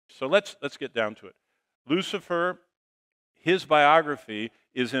So let's get down to it. Lucifer, his biography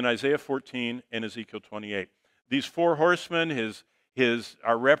is in Isaiah 14 and Ezekiel 28. These four horsemen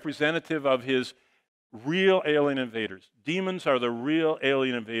are representative of his real alien invaders. Demons are the real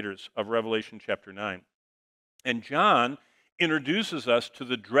alien invaders of Revelation chapter 9. And John introduces us to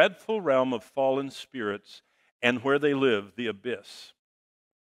the dreadful realm of fallen spirits and where they live, the abyss.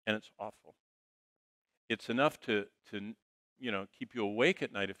 And it's awful. It's enough to keep you awake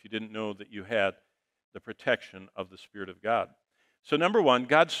at night if you didn't know that you had the protection of the Spirit of God. So number one,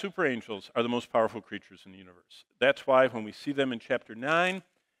 God's super angels are the most powerful creatures in the universe. That's why when we see them in chapter 9,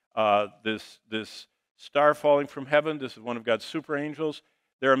 this star falling from heaven, this is one of God's super angels,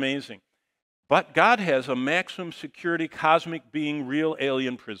 they're amazing. But God has a maximum security cosmic being real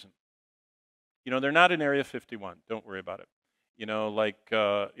alien prison. They're not in Area 51. Don't worry about it. Like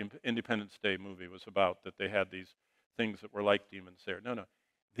Independence Day movie was about, that they had these things that were like demons there. No.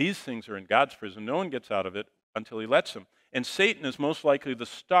 These things are in God's prison. No one gets out of it until he lets them. And Satan is most likely the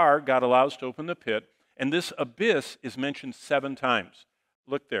star God allows to open the pit. And this abyss is mentioned 7 times.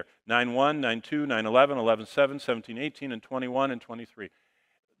 Look there. 9:1, 9:2, 9:11, 11:7, 17:18, and 21 and 23.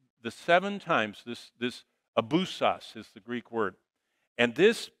 The 7 times, this abussos is the Greek word. And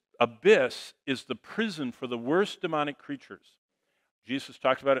this abyss is the prison for the worst demonic creatures. Jesus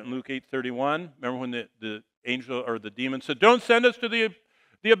talked about it in Luke 8:31. Remember when the angel or the demon said, "Don't send us to the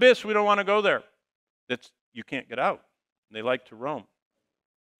abyss. We don't want to go there." You can't get out. They like to roam.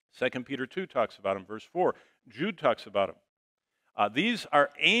 2 Peter 2 talks about them, verse 4. Jude talks about them. These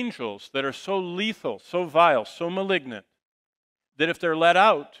are angels that are so lethal, so vile, so malignant, that if they're let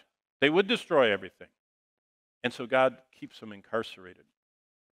out, they would destroy everything. And so God keeps them incarcerated.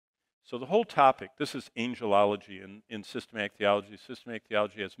 So the whole topic, this is angelology in systematic theology. Systematic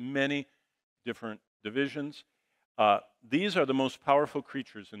theology has many different divisions. These are the most powerful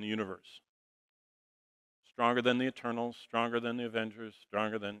creatures in the universe. Stronger than the Eternals, stronger than the Avengers,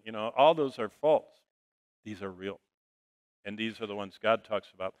 stronger than, all those are false. These are real. And these are the ones God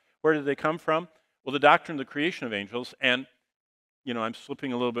talks about. Where did they come from? Well, the doctrine of the creation of angels, and, I'm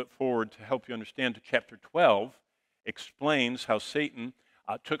slipping a little bit forward to help you understand, to chapter 12, explains how Satan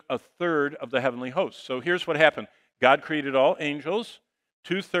took 1/3 of the heavenly host. So here's what happened. God created all angels.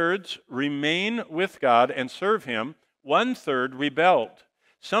 2/3 remain with God and serve him. 1/3 rebelled.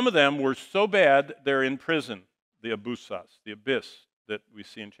 Some of them were so bad they're in prison, the abussos, the abyss that we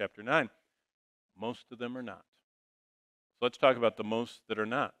see in chapter 9. Most of them are not. So let's talk about the most that are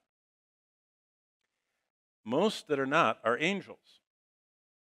not. Most that are not are angels.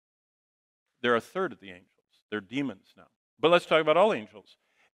 They're 1/3 of the angels. They're demons now. But let's talk about all angels.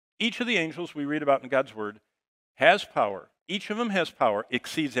 Each of the angels we read about in God's Word has power. Each of them has power,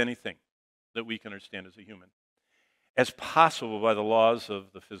 exceeds anything that we can understand as a human, as possible by the laws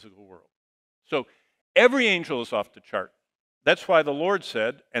of the physical world. So every angel is off the chart. That's why the Lord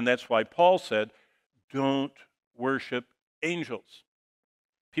said, and that's why Paul said, don't worship angels.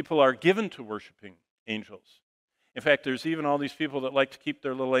 People are given to worshiping angels. In fact, there's even all these people that like to keep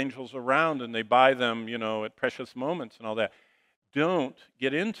their little angels around, and they buy them, at precious moments and all that. Don't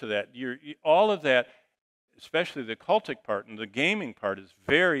get into that. All of that, especially the cultic part and the gaming part, is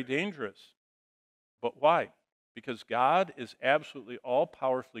very dangerous. But why? Because God is absolutely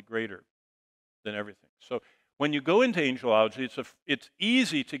all-powerfully greater than everything. So when you go into angelology, it's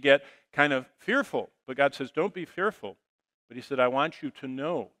easy to get kind of fearful. But God says, don't be fearful. But he said, I want you to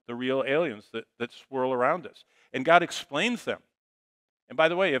know the real aliens that swirl around us. And God explains them. And by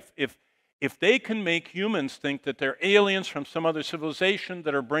the way, if they can make humans think that they're aliens from some other civilization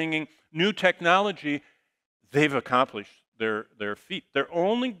that are bringing new technology, they've accomplished their feat. Their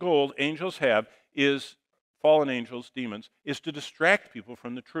only goal angels have is, fallen angels, demons, is to distract people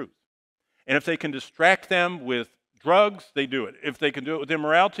from the truth. And if they can distract them with drugs, they do it. If they can do it with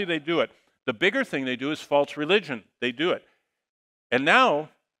immorality, they do it. The bigger thing they do is false religion. They do it. And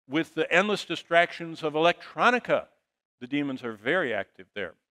now, with the endless distractions of electronica, the demons are very active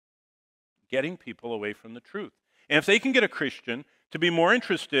there, getting people away from the truth. And if they can get a Christian to be more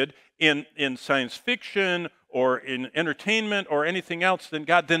interested in science fiction or in entertainment or anything else than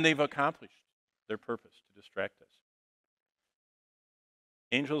God, then they've accomplished their purpose to distract us.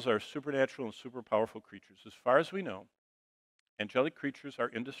 Angels are supernatural and super powerful creatures. As far as we know, angelic creatures are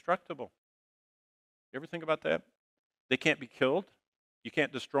indestructible. You ever think about that? They can't be killed. You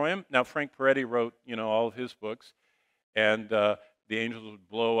can't destroy them. Now, Frank Peretti wrote, all of his books, and the angels would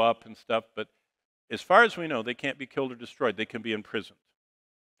blow up and stuff, but as far as we know, they can't be killed or destroyed. They can be imprisoned.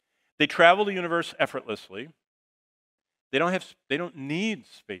 They travel the universe effortlessly. They don't need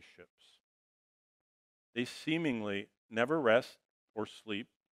spaceships. They seemingly never rest or sleep.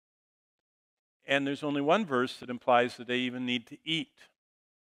 And there's only one verse that implies that they even need to eat.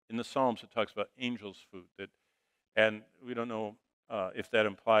 In the Psalms, it talks about angels' food. And we don't know if that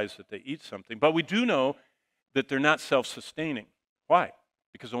implies that they eat something. But we do know that they're not self-sustaining. Why?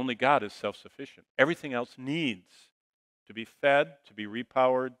 Because only God is self-sufficient. Everything else needs to be fed, to be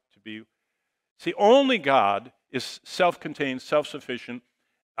repowered, to be... See, only God is self-contained, self-sufficient,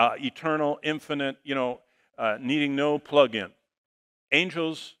 eternal, infinite, needing no plug-in.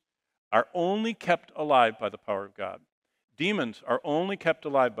 Angels are only kept alive by the power of God. Demons are only kept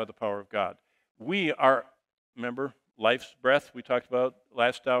alive by the power of God. We are, remember, life's breath we talked about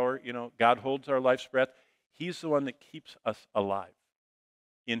last hour. God holds our life's breath. He's the one that keeps us alive.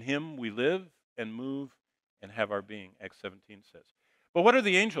 In him we live and move and have our being, Acts 17 says. But what are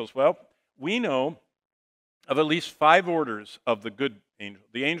the angels? Well, we know of at least 5 orders of the good angels.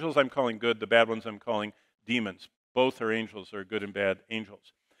 The angels I'm calling good, the bad ones I'm calling demons. Both are angels, they're good and bad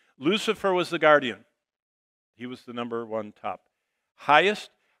angels. Lucifer was the guardian. He was the number 1 top. Highest.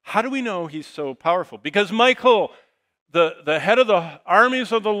 How do we know he's so powerful? Because Michael, the head of the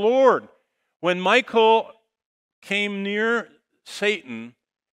armies of the Lord, when Michael came near Satan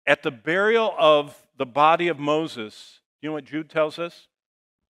at the burial of the body of Moses, you know what Jude tells us?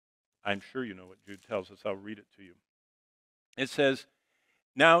 I'm sure you know what Jude tells us. I'll read it to you. It says,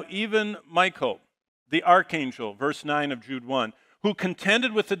 now even Michael, the archangel, verse 9 of Jude 1, who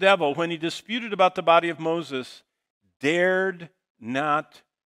contended with the devil when he disputed about the body of Moses, dared not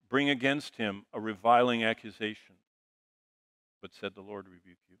bring against him a reviling accusation, but said, the Lord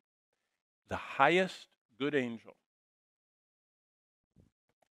rebuke you. The highest good angel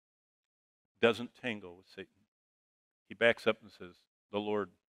doesn't tangle with Satan. He backs up and says, the Lord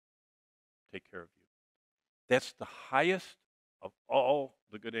take care of you. That's the highest of all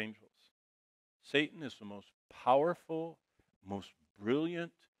the good angels. Satan is the most powerful, most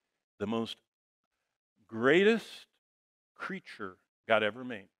brilliant, the most greatest creature God ever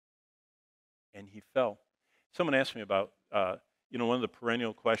made. And he fell. Someone asked me about, one of the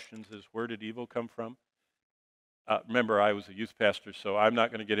perennial questions is, where did evil come from? Remember, I was a youth pastor, so I'm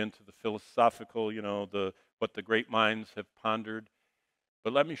not going to get into the philosophical, what the great minds have pondered.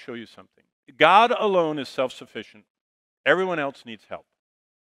 But let me show you something. God alone is self-sufficient. Everyone else needs help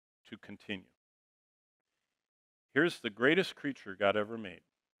to continue. Here's the greatest creature God ever made.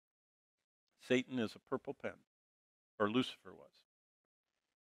 Satan is a purple pen, or Lucifer was.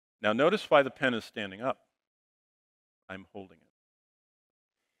 Now notice why the pen is standing up. I'm holding it.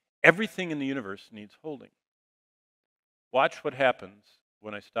 Everything in the universe needs holding. Watch what happens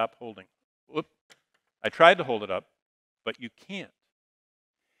when I stop holding. Whoop. I tried to hold it up, but you can't.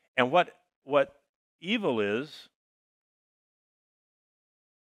 And what evil is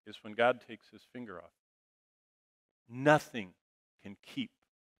when God takes his finger off. Nothing can keep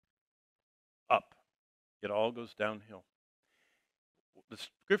up. It all goes downhill. The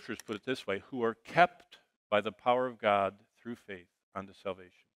scriptures put it this way, who are kept by the power of God through faith unto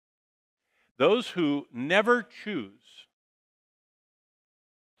salvation. Those who never choose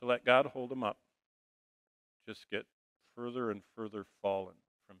to let God hold them up just get further and further fallen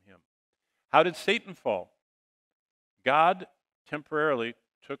from him. How did Satan fall? God temporarily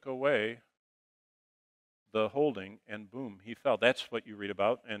took away the holding, and boom, he fell. That's what you read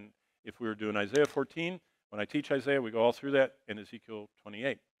about. And if we were doing Isaiah 14, when I teach Isaiah, we go all through that in Ezekiel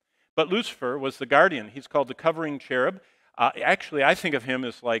 28. But Lucifer was the guardian. He's called the covering cherub. Actually, I think of him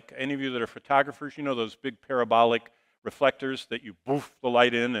as like any of you that are photographers, those big parabolic reflectors that you boof the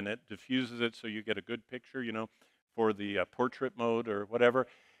light in and it diffuses it so you get a good picture, for the portrait mode or whatever.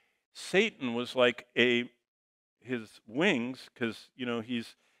 Satan was like his wings, because,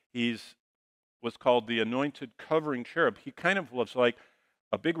 he's was called the anointed covering cherub. He kind of was like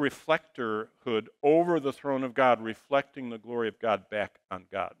a big reflector hood over the throne of God, reflecting the glory of God back on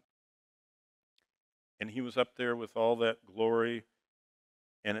God. And he was up there with all that glory.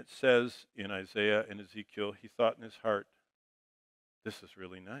 And it says in Isaiah and Ezekiel, he thought in his heart, this is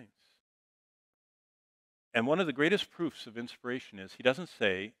really nice. And one of the greatest proofs of inspiration is he doesn't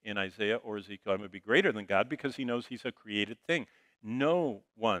say in Isaiah or Ezekiel, I'm going to be greater than God, because he knows he's a created thing. No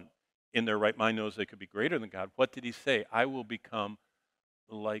one in their right mind knows they could be greater than God. What did he say? I will become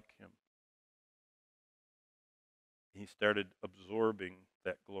like him. He started absorbing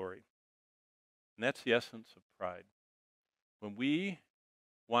that glory. And that's the essence of pride. When we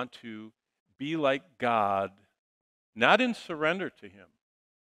want to be like God, not in surrender to him,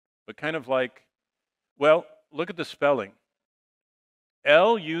 but kind of like, well, look at the spelling.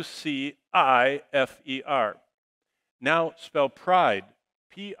 Lucifer. Now spell pride.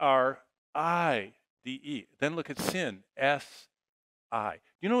 Pride. Then look at sin. I.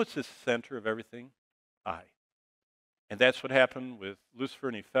 You know what's the center of everything? I. And that's what happened with Lucifer,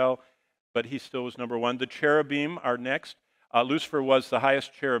 and he fell, but he still was number one. The cherubim are next. Lucifer was the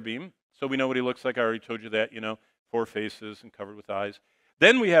highest cherubim, so we know what he looks like. I already told you that, 4 faces and covered with eyes.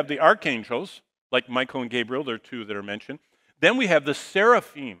 Then we have the archangels, like Michael and Gabriel. There are 2 that are mentioned. Then we have the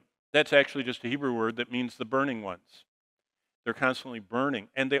seraphim. That's actually just a Hebrew word that means the burning ones. They're constantly burning.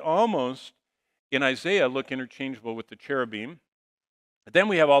 And they almost, in Isaiah, look interchangeable with the cherubim. Then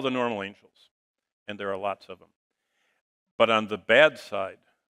we have all the normal angels, and there are lots of them. But on the bad side,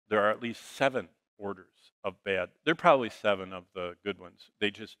 there are at least 7 orders of bad. There are probably 7 of the good ones.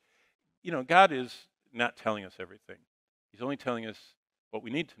 They just, God is not telling us everything. He's only telling us what we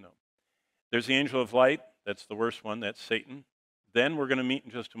need to know. There's the angel of light. That's the worst one. That's Satan. Then we're going to meet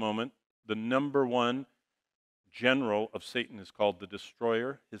in just a moment. The number 1 general of Satan is called the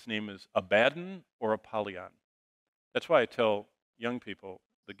destroyer. His name is Abaddon or Apollyon. That's why I tell young people,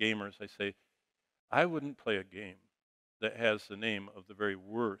 the gamers, I say, I wouldn't play a game that has the name of the very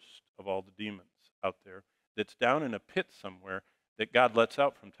worst of all the demons out there, that's down in a pit somewhere that God lets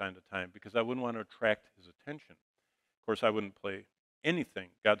out from time to time, because I wouldn't want to attract his attention. Of course, I wouldn't play anything.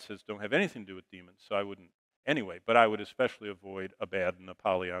 God says don't have anything to do with demons, so I wouldn't anyway, but I would especially avoid Abaddon,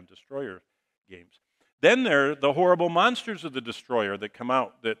 Apollyon, destroyer games. Then there are the horrible monsters of the destroyer that come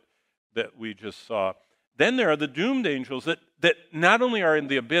out that we just saw. Then there are the doomed angels that not only are in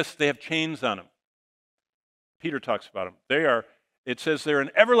the abyss, they have chains on them. Peter talks about them. It says they're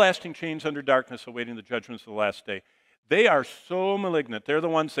in everlasting chains under darkness, awaiting the judgments of the last day. They are so malignant. They're the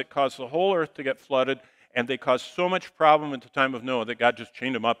ones that caused the whole earth to get flooded, and they caused so much problem at the time of Noah that God just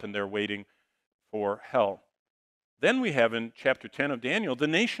chained them up, and they're waiting for hell. Then we have in chapter 10 of Daniel the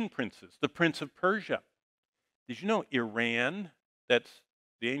nation princes, the prince of Persia. Did you know Iran, that's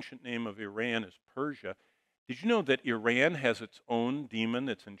the ancient name of Iran is Persia. Did you know that Iran has its own demon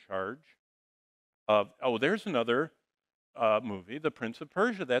that's in charge? There's another movie, The Prince of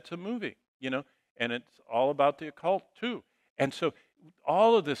Persia. That's a movie, and it's all about the occult too. And so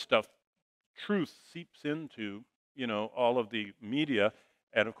all of this stuff, truth seeps into, all of the media,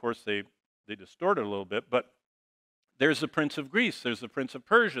 and of course they distort it a little bit, but there's the Prince of Greece, there's the Prince of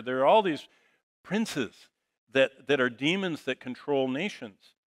Persia. There are all these princes that are demons that control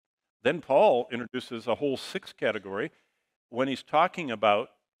nations. Then Paul introduces a whole 6th category when he's talking about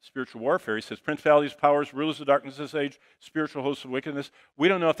spiritual warfare. He says, principalities, powers, rulers of darkness of this age, spiritual hosts of wickedness. We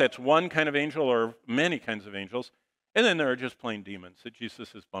don't know if that's one kind of angel or many kinds of angels. And then there are just plain demons that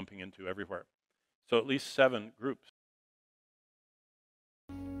Jesus is bumping into everywhere. So at least 7 groups.